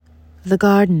The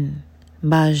Garden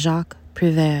by Jacques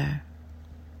Prévert.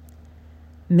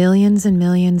 Millions and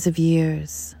millions of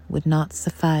years would not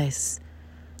suffice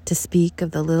to speak of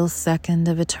the little second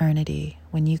of eternity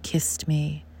when you kissed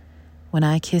me, when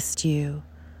I kissed you,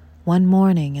 one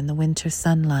morning in the winter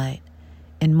sunlight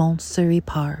in Montserrat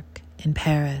Park in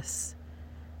Paris,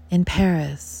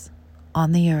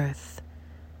 on the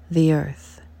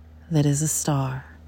earth that is a star.